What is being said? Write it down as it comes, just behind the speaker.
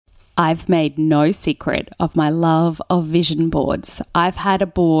I've made no secret of my love of vision boards. I've had a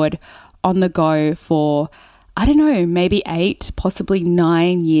board on the go for, I don't know, maybe 8, possibly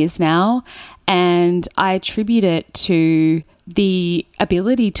 9 years now. And I attribute it to the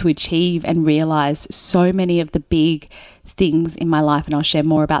ability to achieve and realize so many of the big things in my life. And I'll share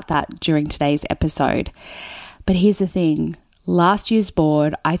more about that during today's episode. But here's the thing. Last year's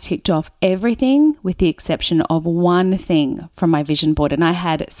board, I ticked off everything with the exception of one thing from my vision board. And I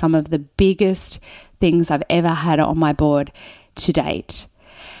had some of the biggest things I've ever had on my board to date.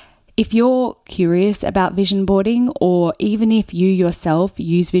 If you're curious about vision boarding, or even if you yourself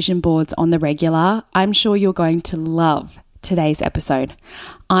use vision boards on the regular, I'm sure you're going to love today's episode.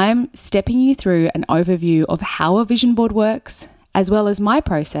 I'm stepping you through an overview of how a vision board works, as well as my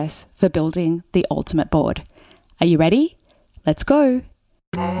process for building the ultimate board. Are you ready? Let's go.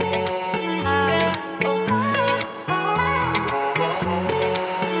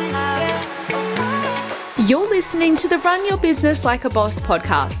 You're listening to the Run Your Business Like a Boss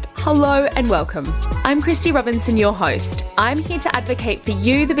podcast. Hello and welcome. I'm Christy Robinson, your host. I'm here to advocate for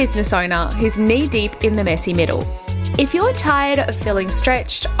you, the business owner who's knee-deep in the messy middle. If you're tired of feeling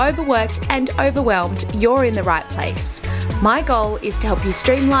stretched, overworked, and overwhelmed, you're in the right place. My goal is to help you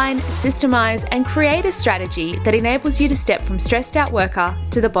streamline, systemize, and create a strategy that enables you to step from stressed out worker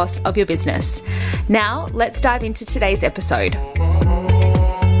to the boss of your business. Now, let's dive into today's episode.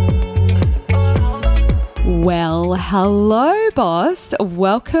 Well, hello, boss.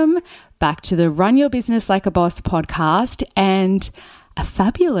 Welcome back to the Run Your Business Like a Boss podcast, and a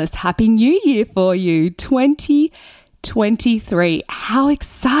fabulous Happy New Year for you, 2023. How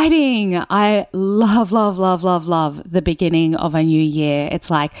exciting. I love the beginning of a new year.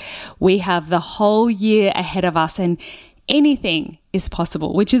 It's like we have the whole year ahead of us and anything is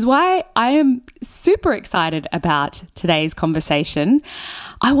possible, which is why I am super excited about today's conversation.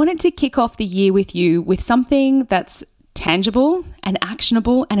 I wanted to kick off the year with you with something that's tangible and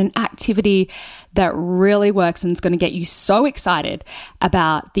actionable and an activity that really works and is going to get you so excited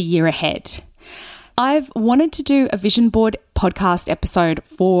about the year ahead. I've wanted to do a vision board podcast episode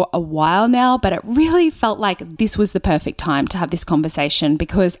for a while now, but it really felt like this was the perfect time to have this conversation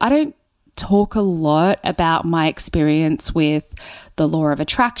because I don't talk a lot about my experience with the law of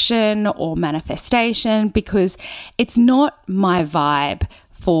attraction or manifestation because it's not my vibe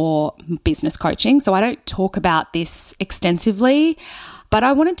for business coaching. So I don't talk about this extensively, but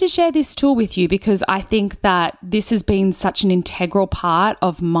I wanted to share this tool with you because I think that this has been such an integral part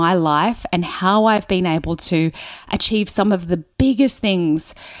of my life and how I've been able to achieve some of the biggest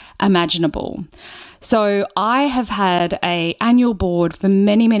things imaginable. So I have had an annual board for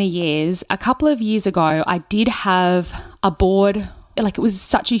many, many years. A couple of years ago, I did have a board, like it was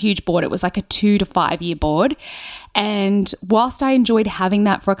such a huge board. It was like a 2 to 5 year board. And whilst I enjoyed having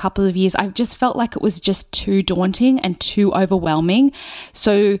that for a couple of years, I just felt like it was just too daunting and too overwhelming.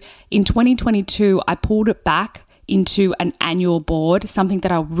 So in 2022, I pulled it back into an annual board, something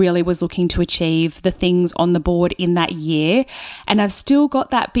that I really was looking to achieve, the things on the board in that year. And I've still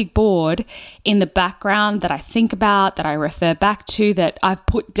got that big board in the background that I think about, that I refer back to, that I've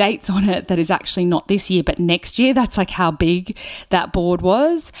put dates on it that is actually not this year, but next year. That's like how big that board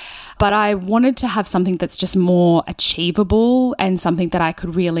was. But I wanted to have something that's just more achievable and something that I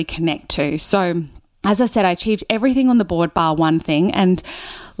could really connect to. So as I said, I achieved everything on the board bar one thing. And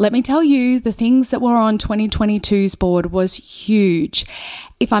let me tell you, the things that were on 2022's board was huge.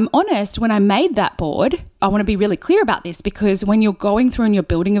 If I'm honest, when I made that board, I want to be really clear about this because when you're going through and you're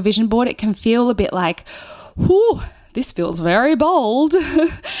building a vision board, it can feel a bit like, whew, this feels very bold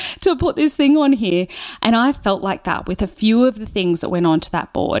to put this thing on here. And I felt like that with a few of the things that went onto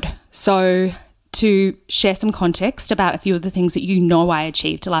that board. So to share some context about a few of the things that you know I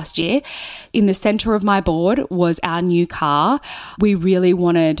achieved last year. In the center of my board was our new car. We really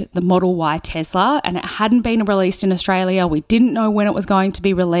wanted the Model Y Tesla and it hadn't been released in Australia. We didn't know when it was going to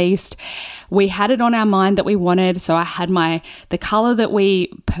be released. We had it on our mind that we wanted. So I had the color that we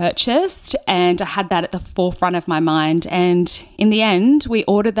purchased and I had that at the forefront of my mind. And in the end, we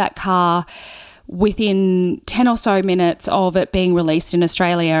ordered that car within 10 or so minutes of it being released in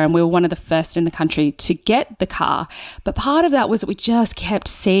Australia, and we were one of the first in the country to get the car. But part of that was that we just kept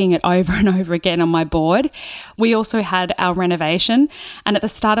seeing it over and over again on my board. We also had our renovation, and at the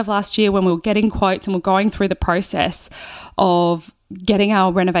start of last year when we were getting quotes and we're going through the process of getting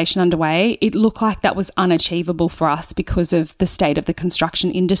our renovation underway, it looked like that was unachievable for us because of the state of the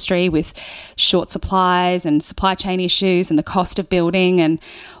construction industry with short supplies and supply chain issues and the cost of building and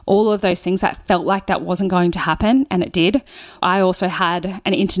all of those things. That felt like that wasn't going to happen, and it did. I also had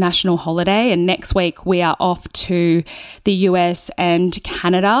an international holiday, and next week we are off to the US and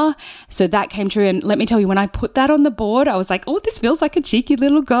Canada. So that came true, and let me tell you, when I put that on the board, I was like, oh, this feels like a cheeky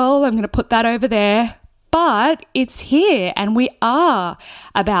little goal. I'm going to put that over there. But it's here, and we are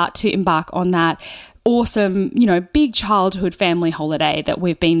about to embark on that awesome, big childhood family holiday that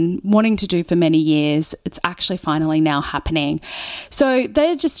we've been wanting to do for many years. It's actually finally now happening. So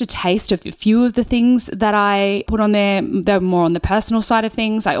they're just a taste of a few of the things that I put on there. They're more on the personal side of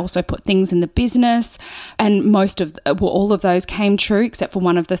things. I also put things in the business, and all of those came true except for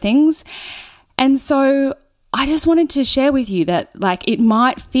one of the things. And so I just wanted to share with you that it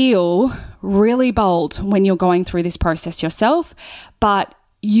might feel really bold when you're going through this process yourself, but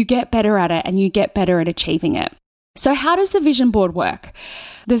you get better at it and you get better at achieving it. So how does the vision board work?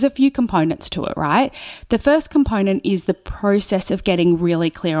 There's a few components to it, right? The first component is the process of getting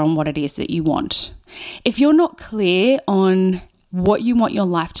really clear on what it is that you want. If you're not clear on what you want your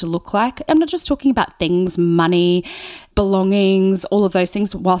life to look like, I'm not just talking about things, money, belongings, all of those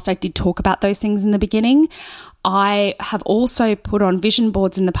things. Whilst I did talk about those things in the beginning, I have also put on vision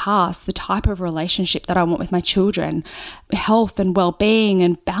boards in the past the type of relationship that I want with my children, health and well-being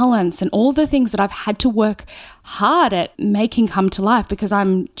and balance, and all the things that I've had to work hard at making come to life because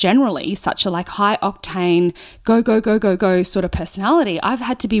I'm generally such a high octane, go, go, go, go, go sort of personality. I've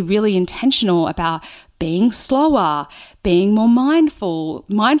had to be really intentional about being slower, being more mindful.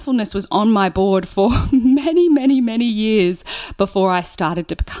 Mindfulness was on my board for many, many, many years before I started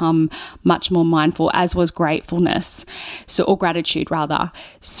to become much more mindful, as was gratefulness, or gratitude rather.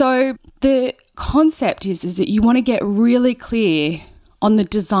 So the concept is that you want to get really clear on the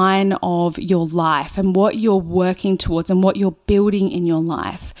design of your life and what you're working towards and what you're building in your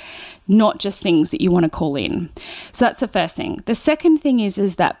life, not just things that you want to call in. So that's the first thing. The second thing is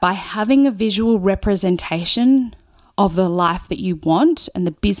that by having a visual representation of the life that you want and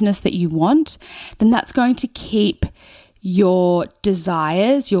the business that you want, then that's going to keep your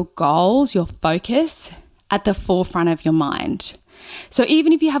desires, your goals, your focus at the forefront of your mind. So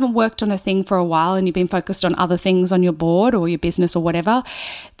even if you haven't worked on a thing for a while and you've been focused on other things on your board or your business or whatever,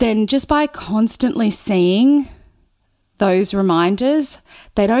 then just by constantly seeing those reminders,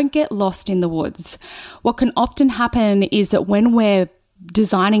 they don't get lost in the woods. What can often happen is that when we're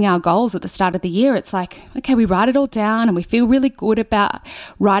designing our goals at the start of the year, it's okay, we write it all down and we feel really good about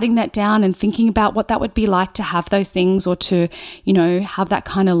writing that down and thinking about what that would be like to have those things or to, have that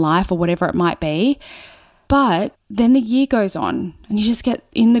kind of life or whatever it might be. But then the year goes on and you just get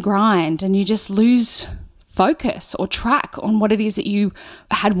in the grind and you just lose focus or track on what it is that you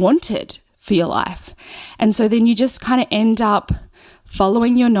had wanted for your life. And so then you just kind of end up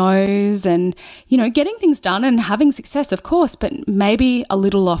following your nose and, getting things done and having success, of course, but maybe a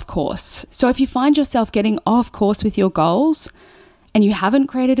little off course. So if you find yourself getting off course with your goals and you haven't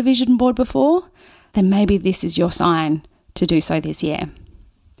created a vision board before, then maybe this is your sign to do so this year.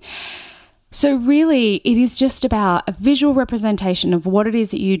 So really, it is just about a visual representation of what it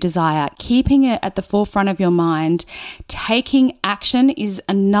is that you desire, keeping it at the forefront of your mind. Taking action is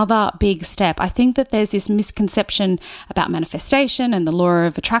another big step. I think that there's this misconception about manifestation and the law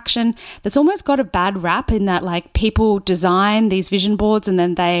of attraction that's almost got a bad rap in that people design these vision boards and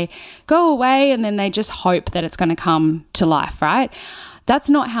then they go away and then they just hope that it's going to come to life, right?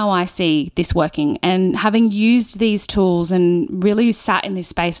 That's not how I see this working. And having used these tools and really sat in this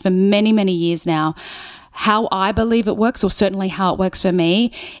space for many, many years now, how I believe it works, or certainly how it works for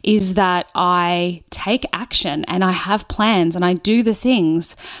me, is that I take action and I have plans and I do the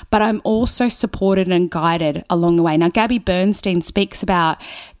things, but I'm also supported and guided along the way. Now, Gabby Bernstein speaks about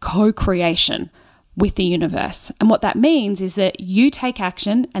co-creation with the universe. And what that means is that you take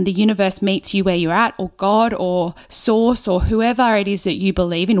action and the universe meets you where you're at, or God or source or whoever it is that you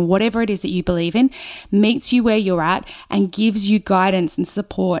believe in, or whatever it is that you believe in, meets you where you're at and gives you guidance and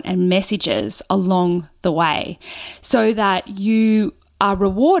support and messages along the way so that you are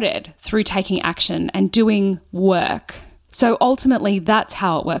rewarded through taking action and doing work. So ultimately, that's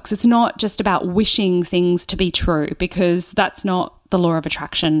how it works. It's not just about wishing things to be true, because that's not the law of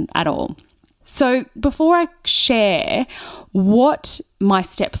attraction at all. So before I share what my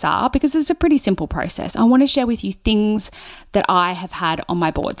steps are, because it's a pretty simple process, I want to share with you things that I have had on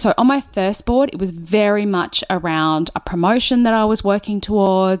my board. So on my first board, it was very much around a promotion that I was working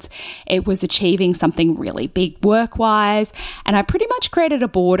towards. It was achieving something really big work-wise, and I pretty much created a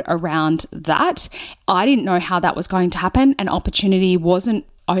board around that. I didn't know how that was going to happen. An opportunity wasn't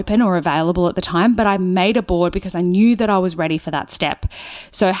open or available at the time, but I made a board because I knew that I was ready for that step.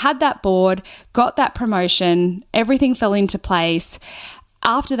 So I had that board, got that promotion, everything fell into place.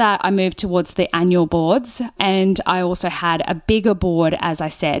 After that, I moved towards the annual boards, and I also had a bigger board, as I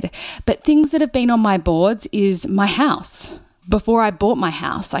said. But things that have been on my boards is my house. Before I bought my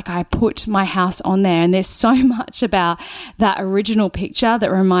house, I put my house on there, and there's so much about that original picture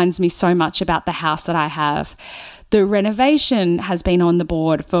that reminds me so much about the house that I have. The renovation has been on the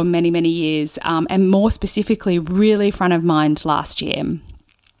board for many, many years, and more specifically, really front of mind last year.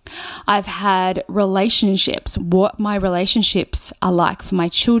 I've had relationships, what my relationships are like for my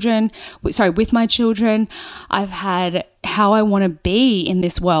children, with my children. I've had how I want to be in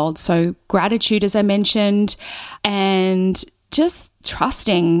this world. So gratitude, as I mentioned, and just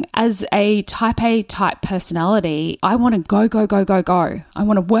trusting. As a type A type personality, I want to go, go, go, go, go. I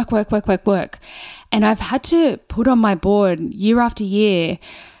want to work, work, work, work, work. And I've had to put on my board year after year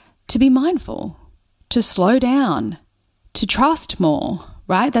to be mindful, to slow down, to trust more,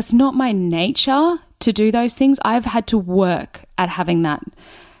 right? That's not my nature to do those things. I've had to work at having that.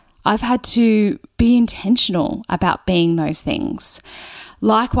 I've had to be intentional about being those things.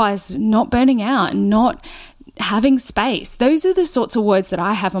 Likewise, not burning out, not having space. Those are the sorts of words that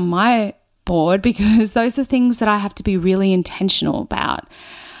I have on my board because those are things that I have to be really intentional about.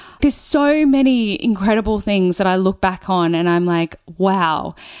 There's so many incredible things that I look back on and I'm like,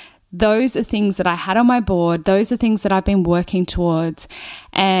 wow, those are things that I had on my board. Those are things that I've been working towards.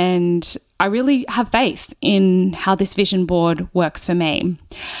 And I really have faith in how this vision board works for me.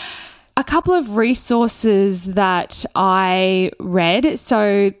 A couple of resources that I read.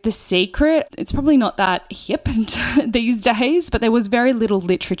 So The Secret, it's probably not that hip these days, but there was very little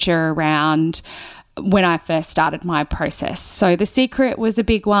literature around when I first started my process. So The Secret was a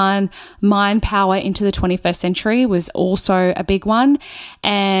big one. Mind Power into the 21st Century was also a big one.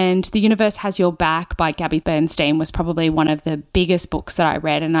 And The Universe Has Your Back by Gabby Bernstein was probably one of the biggest books that I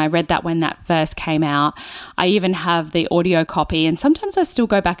read. And I read that when that first came out. I even have the audio copy and sometimes I still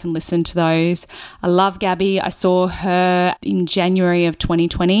go back and listen to those. I love Gabby. I saw her in January of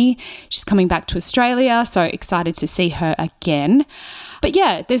 2020. She's coming back to Australia, so excited to see her again. But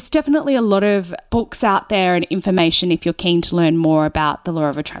yeah, there's definitely a lot of books out there and information if you're keen to learn more about the law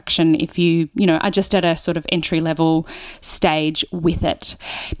of attraction, if you are just at a sort of entry-level stage with it.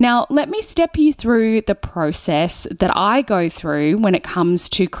 Now, let me step you through the process that I go through when it comes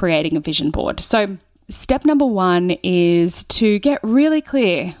to creating a vision board. So step number one is to get really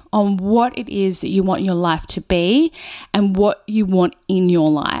clear on what it is that you want your life to be and what you want in your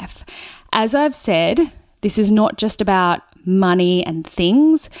life. As I've said, this is not just about money and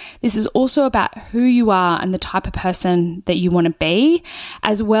things. This is also about who you are and the type of person that you want to be,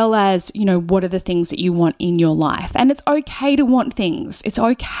 as well as, what are the things that you want in your life. And it's okay to want things. It's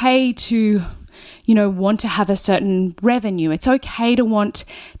okay to, want to have a certain revenue. It's okay to want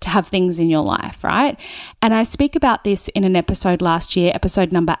to have things in your life, right? And I speak about this in an episode last year,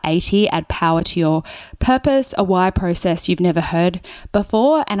 episode number 80, Add Power to Your Purpose, a why process you've never heard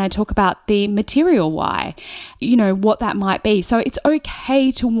before. And I talk about the material why, what that might be. So it's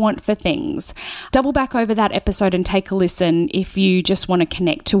okay to want for things. Double back over that episode and take a listen if you just want to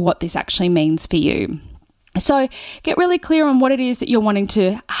connect to what this actually means for you. So get really clear on what it is that you're wanting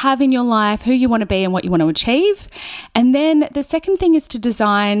to have in your life, who you want to be and what you want to achieve. And then the second thing is to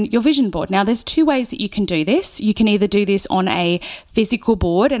design your vision board. Now, there's two ways that you can do this. You can either do this on a physical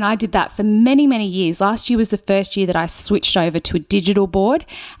board, and I did that for many, many years. Last year was the first year that I switched over to a digital board,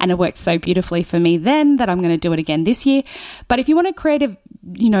 and it worked so beautifully for me then that I'm going to do it again this year. But if you want to create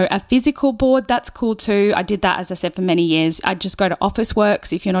a physical board, that's cool too. I did that, as I said, for many years. I'd just go to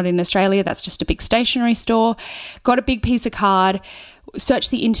Officeworks. If you're not in Australia, that's just a big stationery store. Got a big piece of card,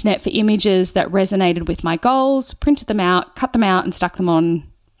 searched the internet for images that resonated with my goals, printed them out, cut them out and stuck them on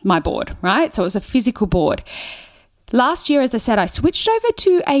my board, right? So it was a physical board. Last year, as I said, I switched over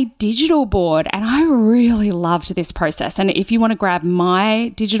to a digital board and I really loved this process. And if you want to grab my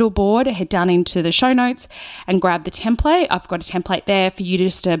digital board, head down into the show notes and grab the template. I've got a template there for you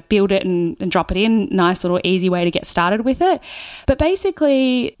just to build it and drop it in. Nice little easy way to get started with it. But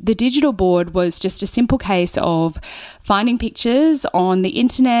basically, the digital board was just a simple case of finding pictures on the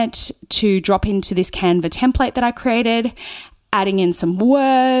internet to drop into this Canva template that I created, adding in some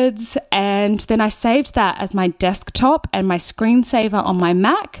words, and then I saved that as my desktop and my screensaver on my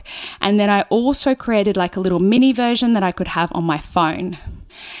Mac. And then I also created like a little mini version that I could have on my phone.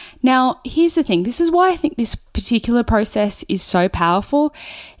 Now, here's the thing. This is why I think this particular process is so powerful,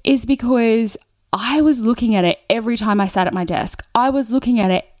 is because I was looking at it every time I sat at my desk. I was looking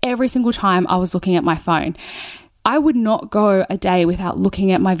at it every single time I was looking at my phone. I would not go a day without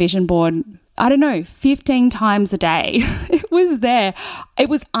looking at my vision board, 15 times a day. It was there. It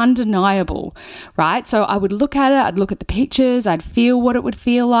was undeniable, right? So I would look at it, I'd look at the pictures, I'd feel what it would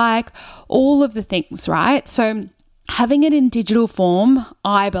feel like, all of the things, right? So having it in digital form,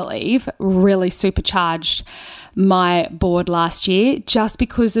 I believe, really supercharged my board last year just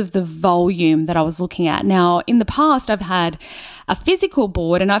because of the volume that I was looking at. Now, in the past, I've had a physical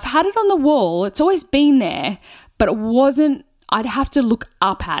board and I've had it on the wall. It's always been there, but it wasn't, I'd have to look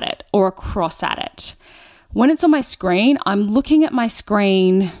up at it or across at it. When it's on my screen, I'm looking at my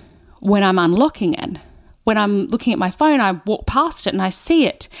screen when I'm unlocking it. When I'm looking at my phone, I walk past it and I see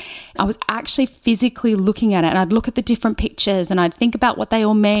it. I was actually physically looking at it, and I'd look at the different pictures and I'd think about what they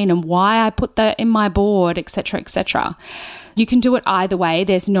all mean and why I put that in my board, etc., etc. You can do it either way.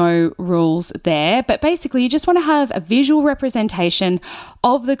 There's no rules there. But basically, you just want to have a visual representation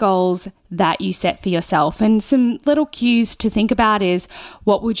of the goals that you set for yourself. And some little cues to think about is,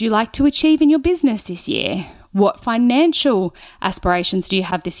 what would you like to achieve in your business this year? What financial aspirations do you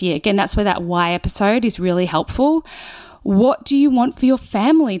have this year? Again, that's where that why episode is really helpful. What do you want for your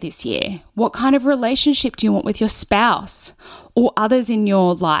family this year? What kind of relationship do you want with your spouse or others in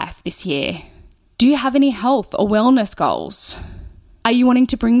your life this year? Do you have any health or wellness goals? Are you wanting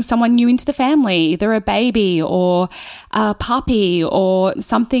to bring someone new into the family, either a baby or a puppy or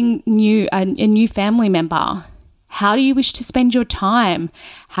something new, a new family member? How do you wish to spend your time?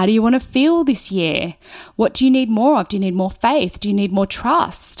 How do you want to feel this year? What do you need more of? Do you need more faith? Do you need more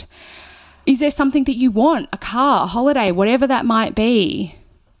trust? Is there something that you want? A car, a holiday, whatever that might be.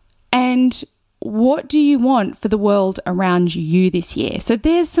 And what do you want for the world around you this year? So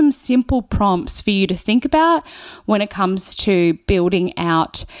there's some simple prompts for you to think about when it comes to building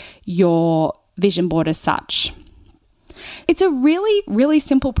out your vision board as such. It's a really, really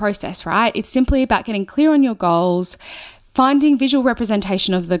simple process, right? It's simply about getting clear on your goals, finding visual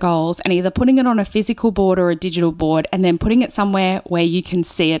representation of the goals and either putting it on a physical board or a digital board and then putting it somewhere where you can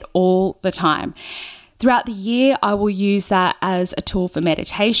see it all the time. Throughout the year, I will use that as a tool for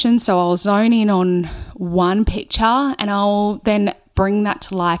meditation. So I'll zone in on one picture and I'll then bring that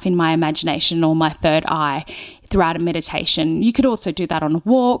to life in my imagination or my third eye throughout a meditation. You could also do that on a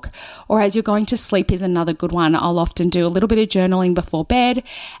walk, or as you're going to sleep is another good one. I'll often do a little bit of journaling before bed,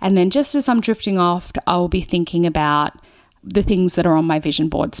 and then just as I'm drifting off, I'll be thinking about the things that are on my vision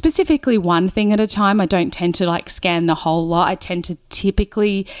board, specifically one thing at a time. I don't tend to scan the whole lot. I tend to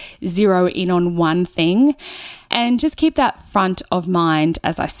typically zero in on one thing and just keep that front of mind,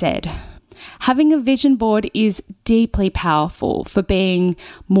 as I said. Having a vision board is deeply powerful for being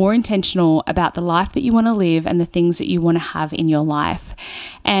more intentional about the life that you want to live and the things that you want to have in your life.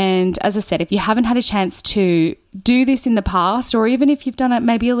 And as I said, if you haven't had a chance to do this in the past, or even if you've done it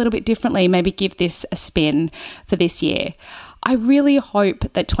maybe a little bit differently, maybe give this a spin for this year. I really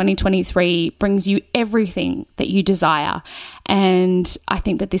hope that 2023 brings you everything that you desire. And I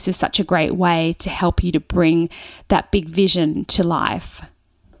think that this is such a great way to help you to bring that big vision to life.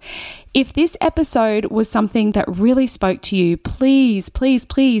 If this episode was something that really spoke to you, please, please,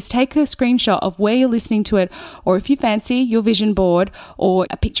 please take a screenshot of where you're listening to it, or if you fancy your vision board or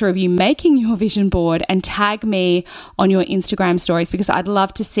a picture of you making your vision board, and tag me on your Instagram stories, because I'd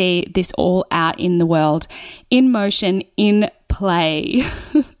love to see this all out in the world, in motion, in play.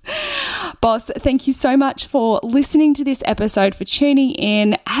 Boss, thank you so much for listening to this episode, for tuning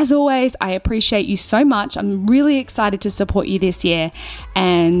in. As always, I appreciate you so much. I'm really excited to support you this year,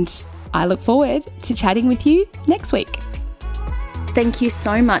 and I look forward to chatting with you next week. Thank you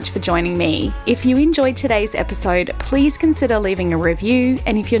so much for joining me. If you enjoyed today's episode, please consider leaving a review.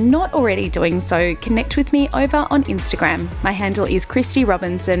 And if you're not already doing so, connect with me over on Instagram. My handle is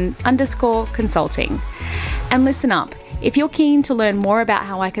Christy_Robinson_consulting. And listen up. If you're keen to learn more about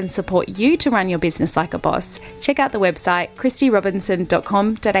how I can support you to run your business like a boss, check out the website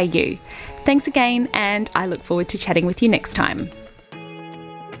christyrobinson.com.au. Thanks again, and I look forward to chatting with you next time.